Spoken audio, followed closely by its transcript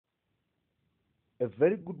A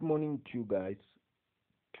very good morning to you guys.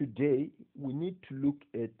 Today we need to look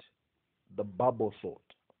at the bubble sort.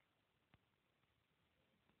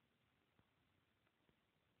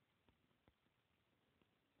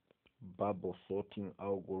 Bubble sorting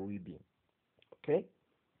algorithm. Okay.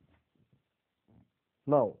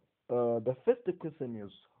 Now, the first question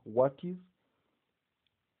is, what is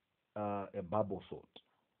a bubble sort?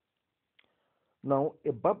 Now,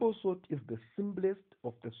 a bubble sort is the simplest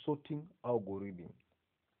of the sorting algorithm.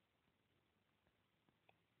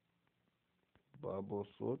 Bubble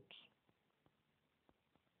sort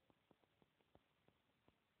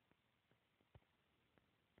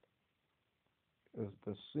is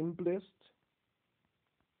the simplest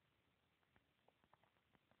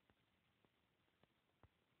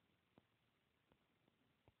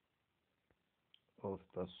of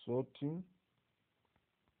the sorting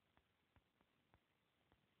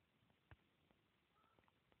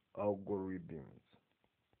algorithms.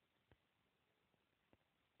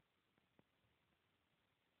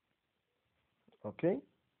 Okay?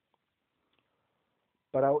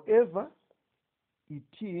 But however, it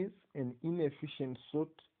is an inefficient sort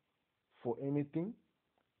for anything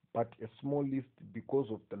but a small list because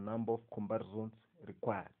of the number of comparisons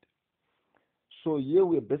required. So here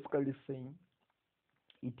we're basically saying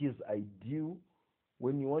it is ideal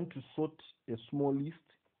when you want to sort a small list.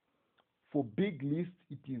 For big lists,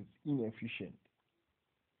 it is inefficient.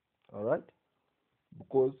 All right?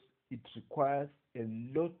 Because it requires a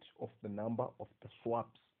lot of the number of the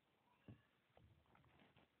swaps.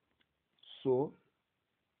 So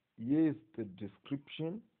here is the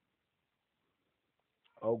description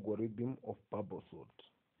algorithm of bubble sort.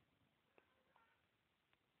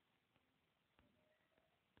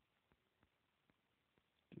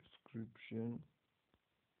 Description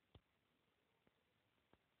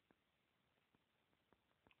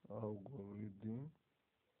algorithm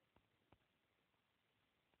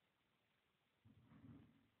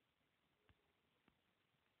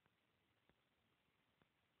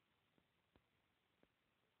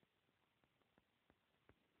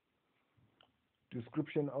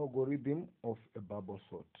description algorithm of a bubble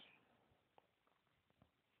sort.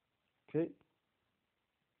 Okay.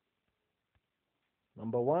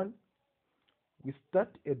 Number one, we start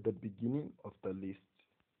at the beginning of the list.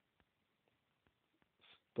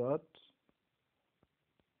 Start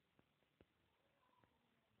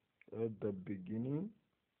at the beginning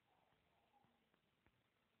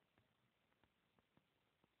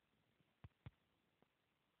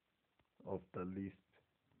of the list.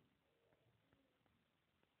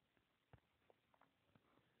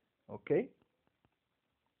 Okay.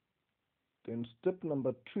 Then step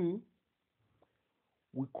number two,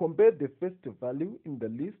 we compare the first value in the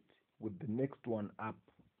list with the next one up.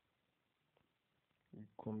 We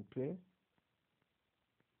compare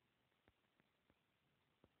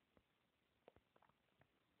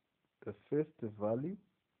the first value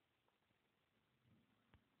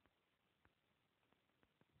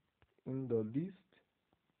in the list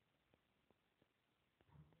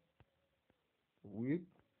with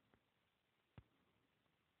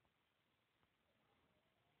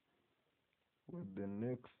the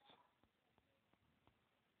next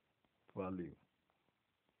value.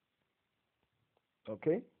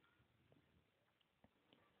 Okay.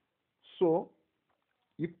 So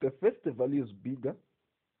if the first value is bigger,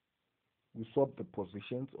 we swap the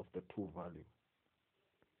positions of the two values.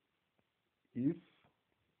 If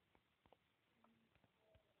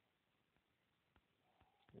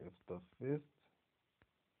the first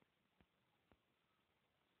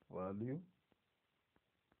value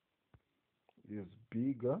is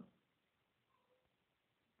bigger,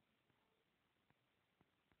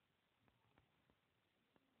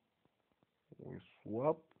 we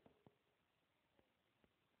swap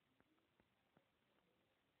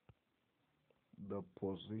the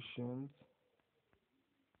positions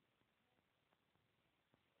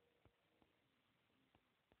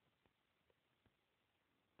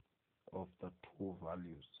of the two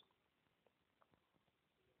values.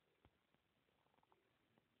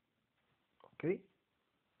 Okay.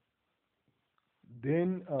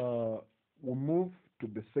 Then we move to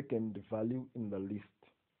the second value in the list.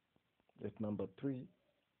 At number 3,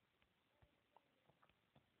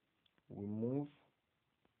 we move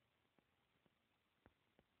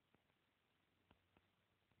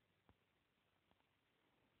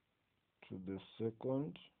to the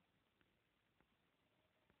second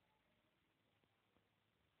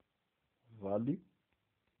value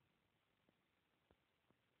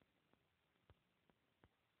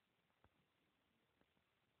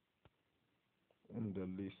in the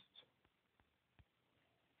list.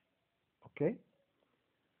 Okay.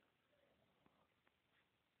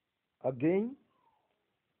 Again,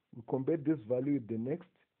 we compare this value with the next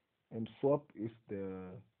and swap if the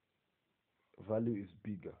value is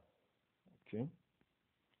bigger. Okay,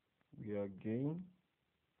 we again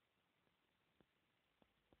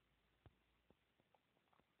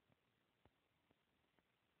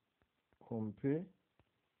compare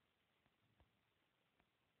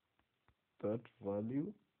that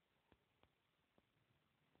value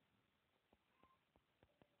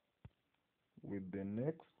with the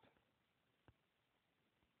next,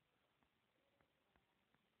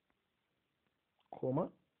 comma,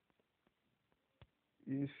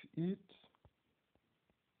 if it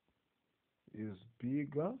is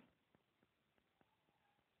bigger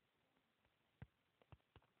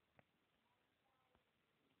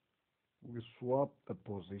we swap the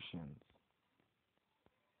positions.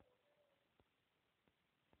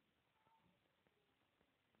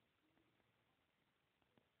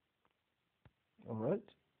 All right.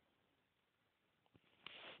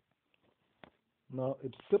 Now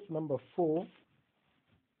it's step number 4.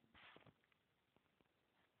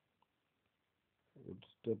 It's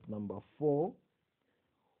step number 4.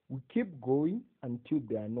 We keep going until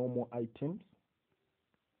there are no more items.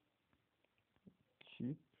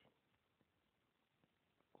 Keep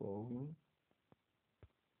going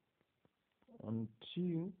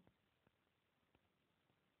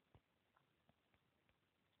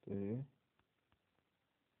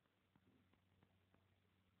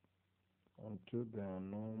until there are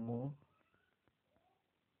no more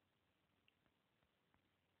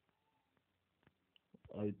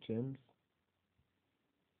items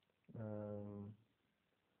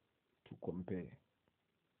to compare.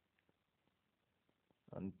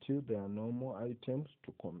 Until there are no more items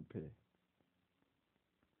to compare.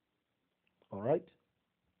 All right.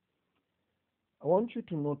 I want you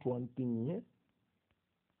to note one thing here.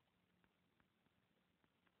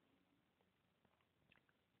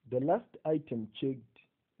 The last item checked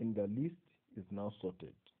in the list is now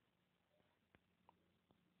sorted.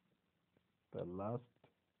 The last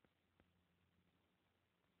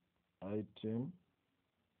item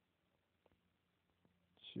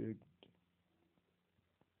checked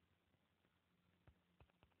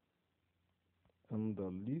in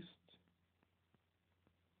the list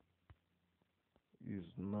is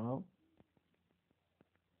now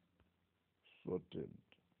sorted.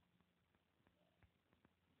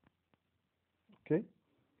 Okay.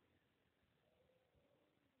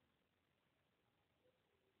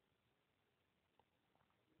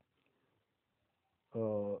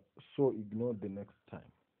 So ignore the next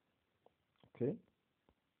time. Okay.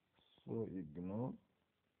 So ignore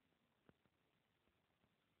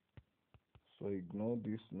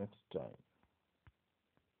this next time.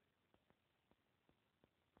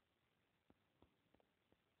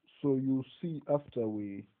 So you see, after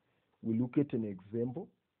we look at an example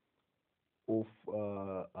of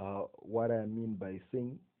what I mean by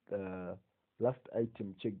saying the last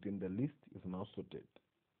item checked in the list is now sorted.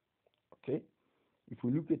 Okay. If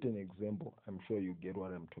we look at an example, I'm sure you get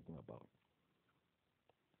what I'm talking about.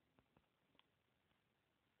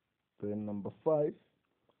 Then number 5,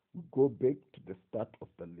 we go back to the start of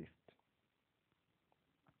the list.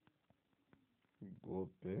 We go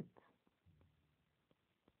back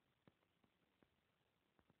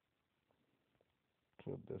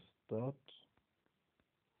to the start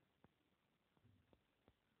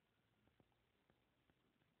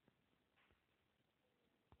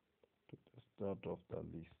of the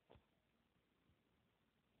list.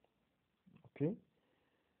 Okay.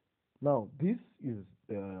 Now this is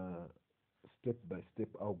the step-by-step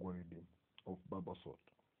algorithm of bubble sort.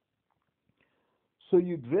 So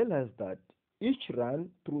you'd realize that each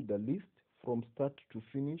run through the list from start to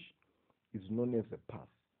finish is known as a pass.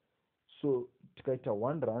 So tikaita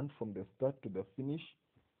one run from the start to the finish,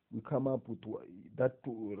 we come up with that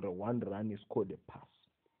one run is called a pass.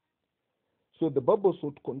 So the bubble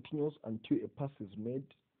sort continues until a pass is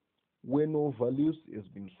made where no values has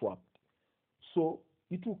been swapped. So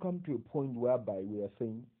it will come to a point whereby we are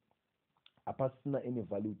saying a pass not any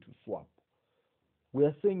value to swap. We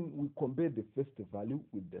are saying we compare the first value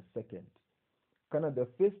with the second. Kana the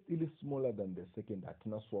first is smaller than the second,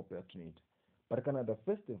 atina swap it. But kana the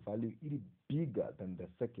first value is bigger than the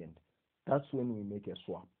second, that's when we make a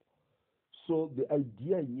swap. So the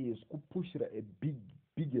idea here is to push a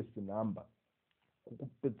biggest number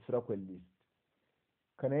kukupedzisira list.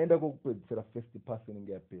 Kanaenda kokupedzisira first person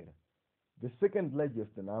ingapera. The second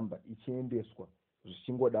largest number ichiendeswa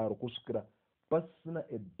zvichingodaro kusvikira pasina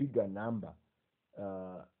a bigger number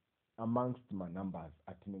amongst my numbers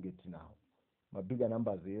atinenge tinawo. My bigger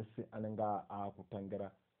numbers ese anenge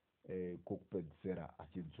akutangira kokupedzisira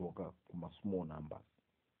achidzoka kuma small numbers.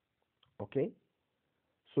 Okay,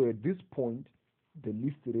 so at this point the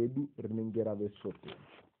list redu rinenge rave sorted.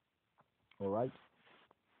 All right,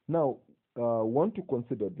 now want to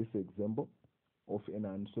consider this example of an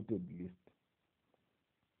unsorted list.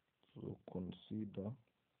 So consider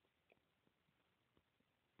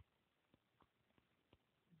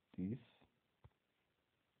this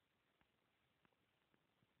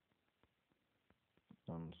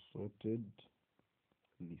unsorted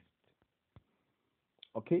list.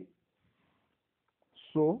 Okay,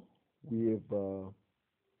 so we have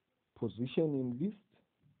position in list,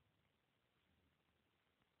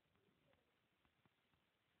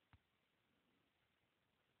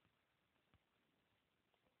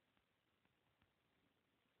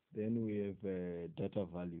 then we have data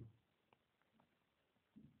value.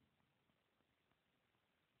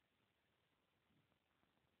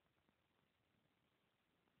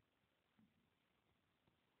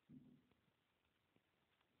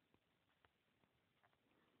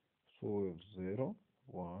 So we have 0,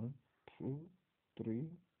 1, 2, 3,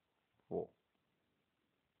 4.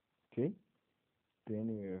 Okay, then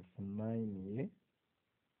we have 9 here,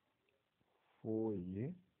 4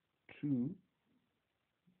 here, 2,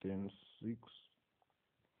 then 6,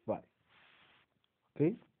 5.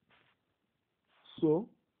 Okay, so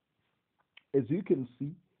as you can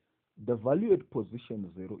see, the value at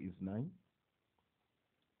position 0 is 9,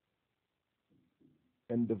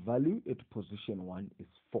 and the value at position 1 is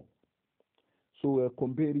 4. So we're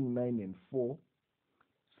comparing 9 and 4.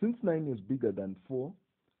 Since 9 is bigger than 4,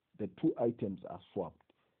 the two items are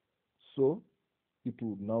swapped. So it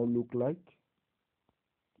would now look like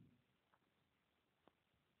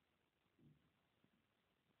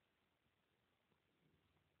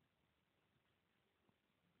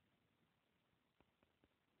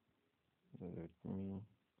let me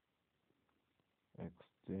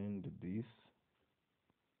extend this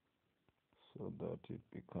so that it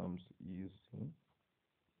becomes easy.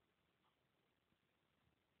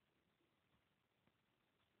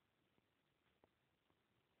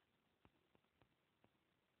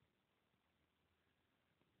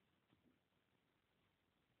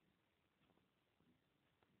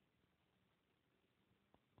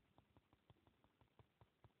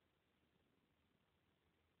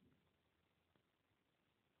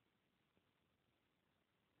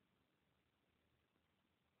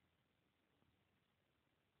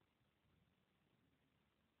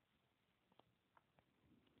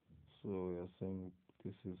 So we are saying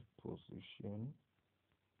this is position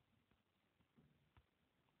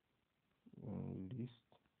list.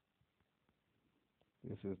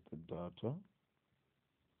 This is the data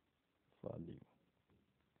value.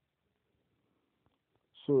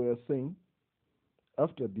 So we are saying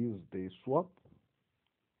after this they swap.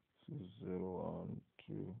 So 0, 1,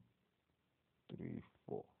 2, 3,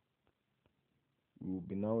 4. We will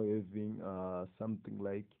be now having something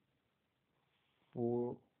like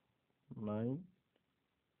 4, 9,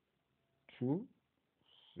 2,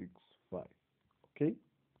 6, 5. Okay,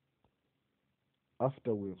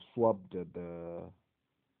 after we've swapped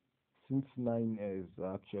since 9 is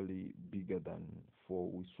actually bigger than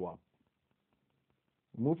 4, we swap.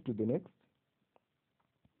 Move to the next.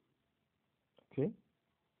 Okay,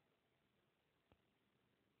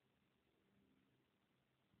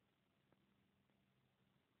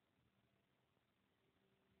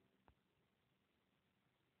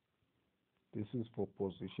 this is for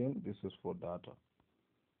position, this is for data.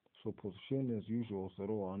 So position as usual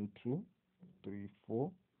 0, 1, 2, 3,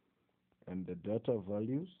 4, and the data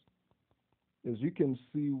values. As you can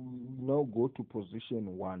see, we now go to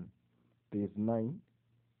position 1, there's 9,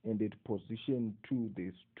 and at position 2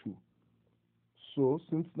 there's 2. So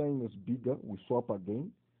since 9 is bigger, we swap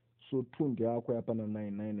again. So 2 ndiakwa hapana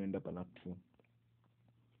 9, 9 and hapana 2.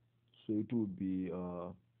 So it will be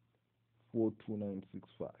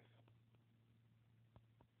 42965.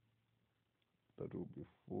 That will be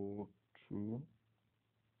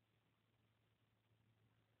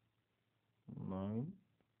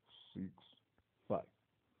 42965.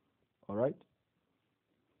 All right,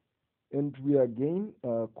 and we again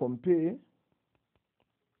compare.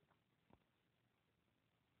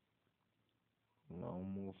 Now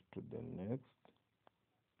move to the next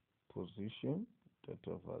position,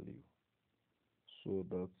 data value. So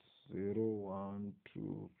that's 0, 1,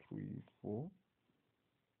 2, 3, 4.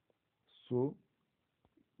 So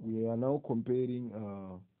we are now comparing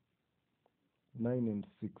 9 and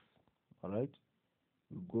 6. All right,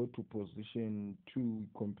 we go to position 2, we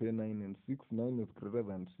compare 9 and 6. 9 is greater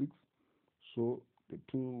than 6, so the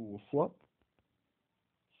two will swap.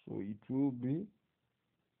 So it will be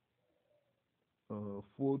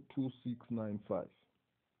 42695.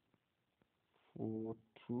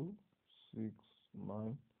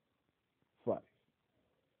 42695.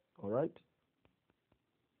 All right.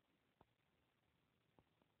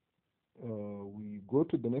 We go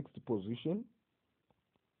to the next position,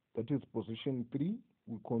 that is position 3.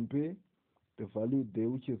 We compare the value there,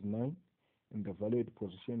 which is 9, and the value at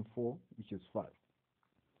position 4, which is 5.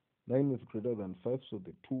 9 is greater than 5, so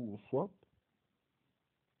the 2 will swap.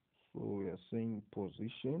 So we are saying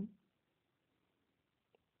position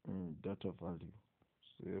and data value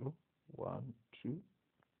 0, 1, 2,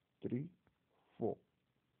 3, 4.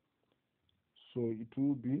 So it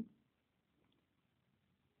will be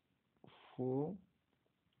 4,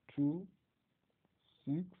 2,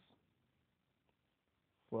 6,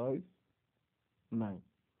 5, 9.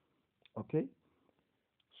 Okay.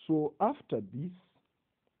 So after this,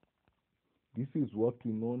 this is what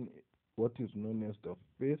is known as the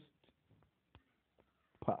first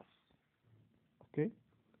pass. Okay.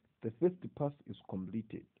 The first pass is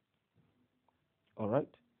completed. All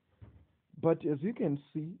right. But as you can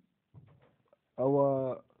see,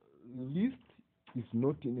 our list is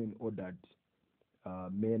not in an ordered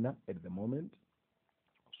manner at the moment.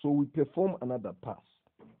 So we perform another pass.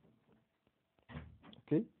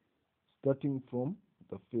 Okay. Starting from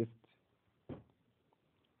the first.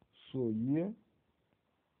 So here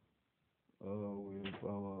we have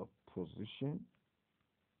our position.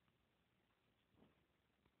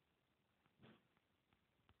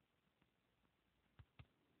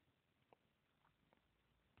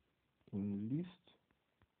 In list,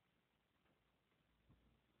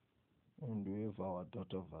 and we have our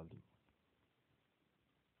data value.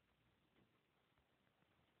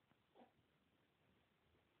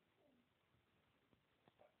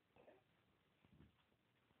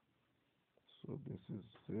 So this is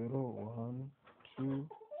 0, 1, 2,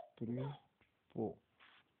 3, 4.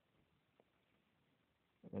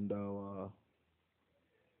 And our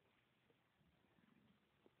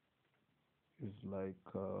is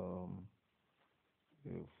like 4,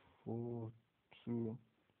 2,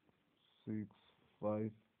 6,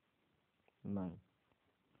 5, 9.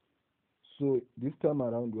 So this time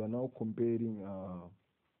around we are now comparing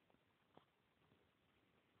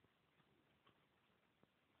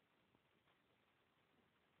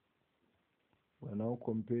we are now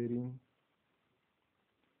comparing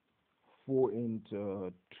 4 and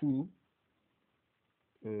 2.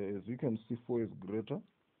 As you can see, 4 is greater,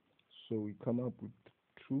 so we come up with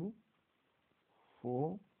 2,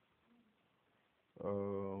 4,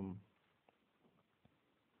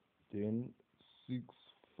 then 6,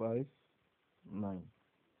 5, 9.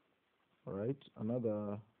 All right,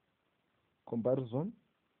 another comparison.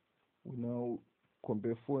 We now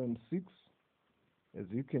compare 4 and 6. As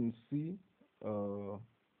you can see, 4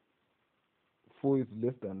 is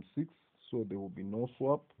less than 6, so there will be no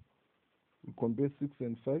swap. We compare 6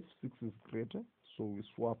 and 5. 6 is greater, so we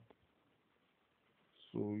swap.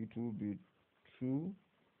 So it will be 2,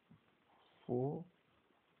 4,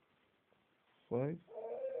 5,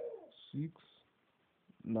 6,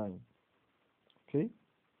 9. Okay.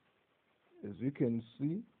 As you can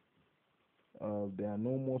see, there are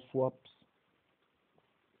no more swaps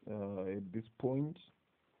at this point.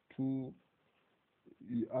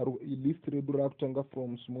 List reductanga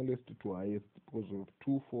from smallest to highest because of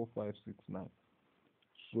 2, 4, 5, 6, 9.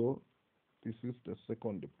 So this is the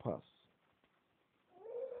second pass.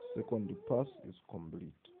 Second pass is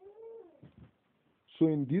complete. So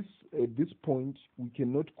in this at this point we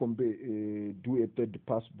cannot do a third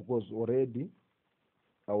pass because already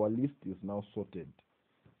our list is now sorted.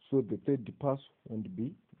 So the third pass won't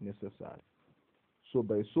be necessary. So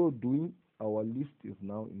by so doing, our list is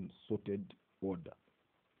now in sorted order.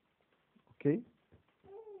 Okay.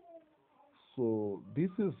 So this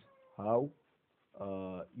is how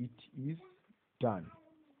it is done.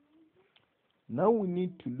 Now we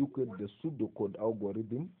need to look at the pseudocode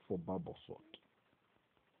algorithm for bubble sort.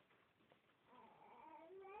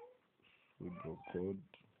 Pseudocode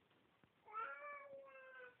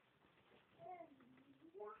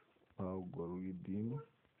algorithm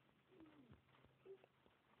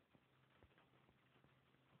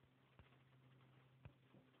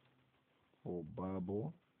for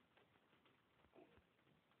bubble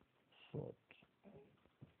sort.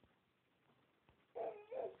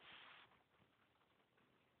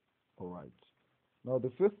 All right. Now the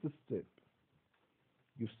first step,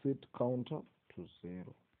 you set counter to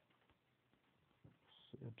 0.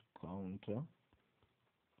 Set counter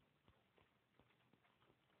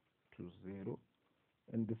to 0.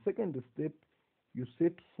 And the second step, you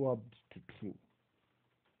set swapped to true.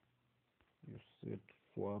 You set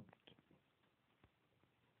swapped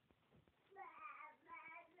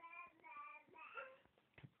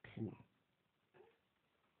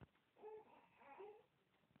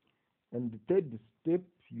And the third step,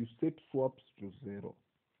 you set swaps to 0.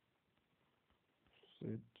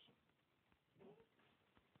 Set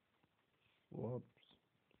swaps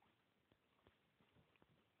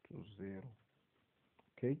to 0.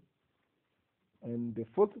 Okay. And the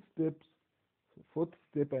fourth step,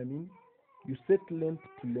 you set length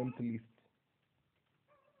to length list.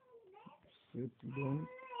 Set length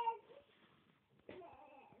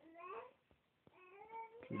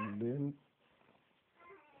to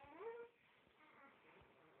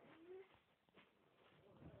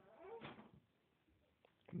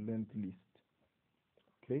length list.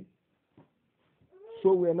 Okay.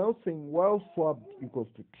 So we are now saying while swapped equals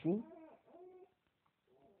to true,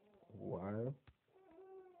 while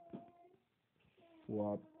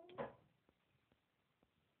swapped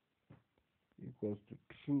equals to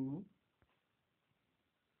true,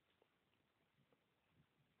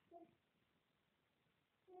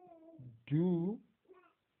 do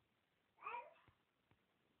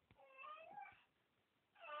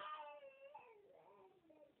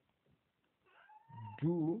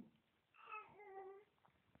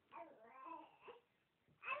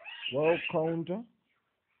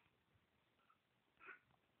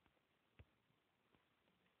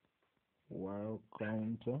while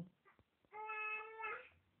counter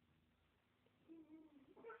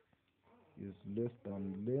is less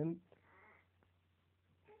than length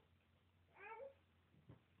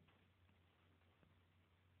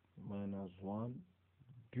minus 1,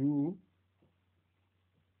 do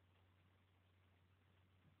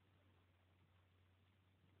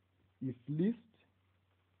if list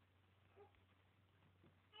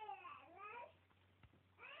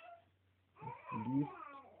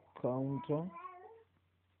counter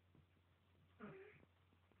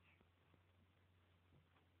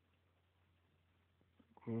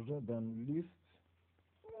greater than list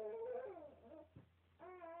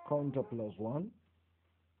counter plus 1,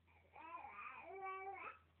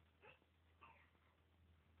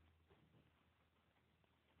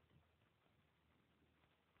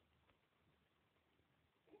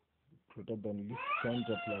 greater than list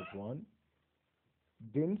counter plus 1,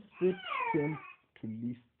 then set temp to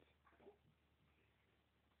list.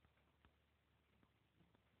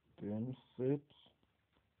 Then set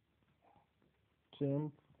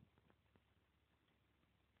temp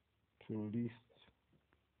to list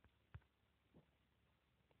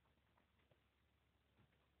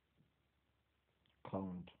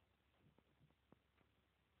count.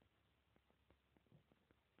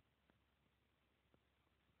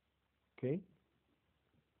 Okay.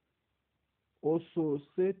 Also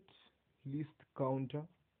set list counter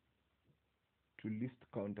to list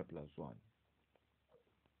counter plus 1.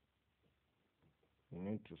 You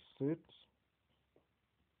need to set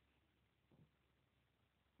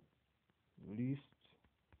list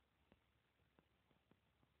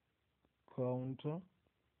counter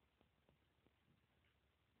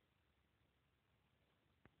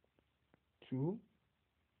to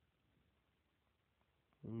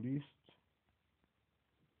list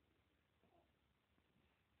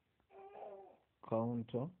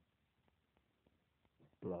counter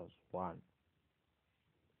plus 1.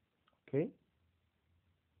 Okay.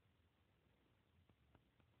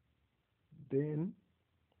 Then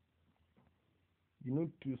you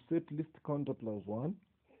need to set list counter plus 1.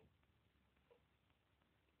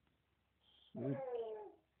 Set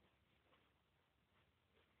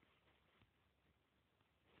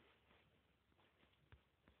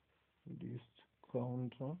list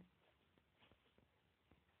counter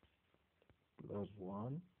plus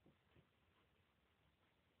 1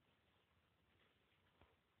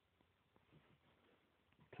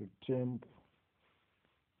 to temp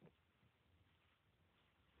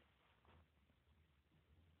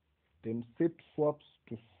then set swaps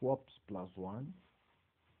to swaps plus 1.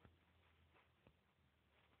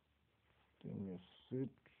 Then you set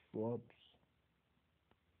swaps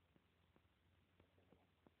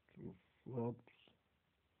to swaps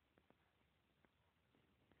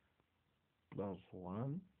plus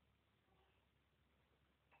 1.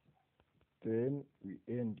 Then we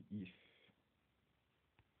end if.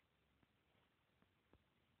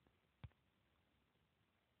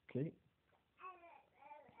 Okay.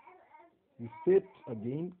 We set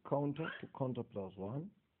again counter to counter plus 1.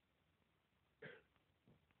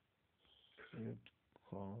 Set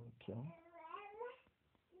counter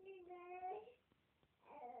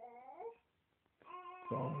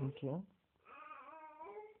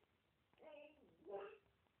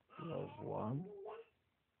plus 1.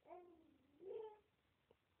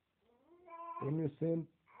 Then you set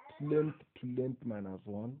length to length minus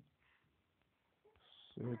 1.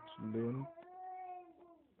 Set length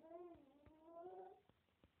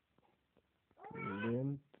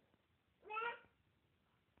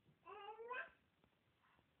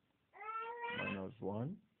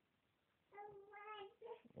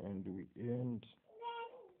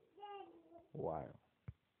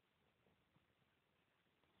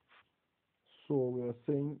So we are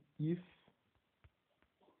saying if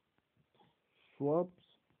swaps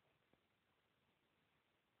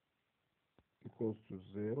equals to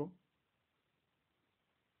 0,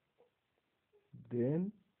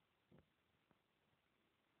 then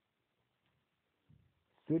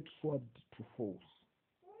set swapped to false,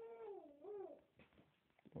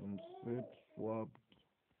 and set swapped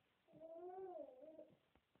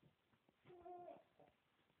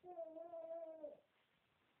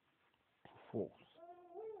to false.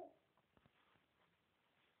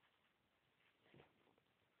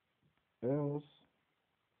 Else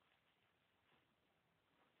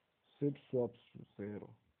set swaps to 0.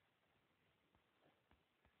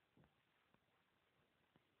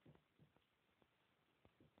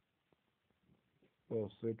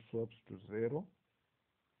 Else set swaps to 0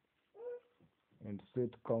 and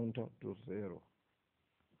set counter to 0.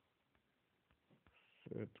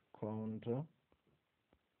 Set counter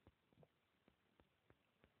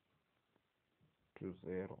to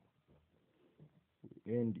 0.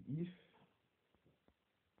 We end if,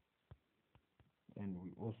 and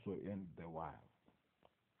we also end the while.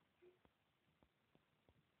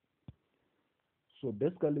 So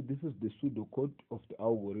basically, this is the pseudocode of the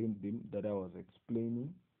algorithm that I was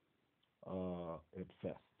explaining at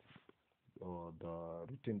first, or the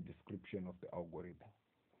written description of the algorithm.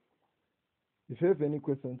 If you have any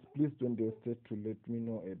questions, please don't hesitate to let me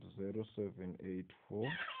know at 0784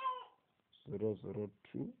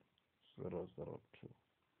 002 002.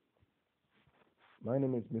 My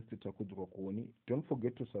name is Mr. Chakudwa Kuoni. Don't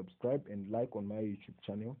forget to subscribe and like on my YouTube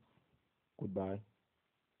channel. Goodbye.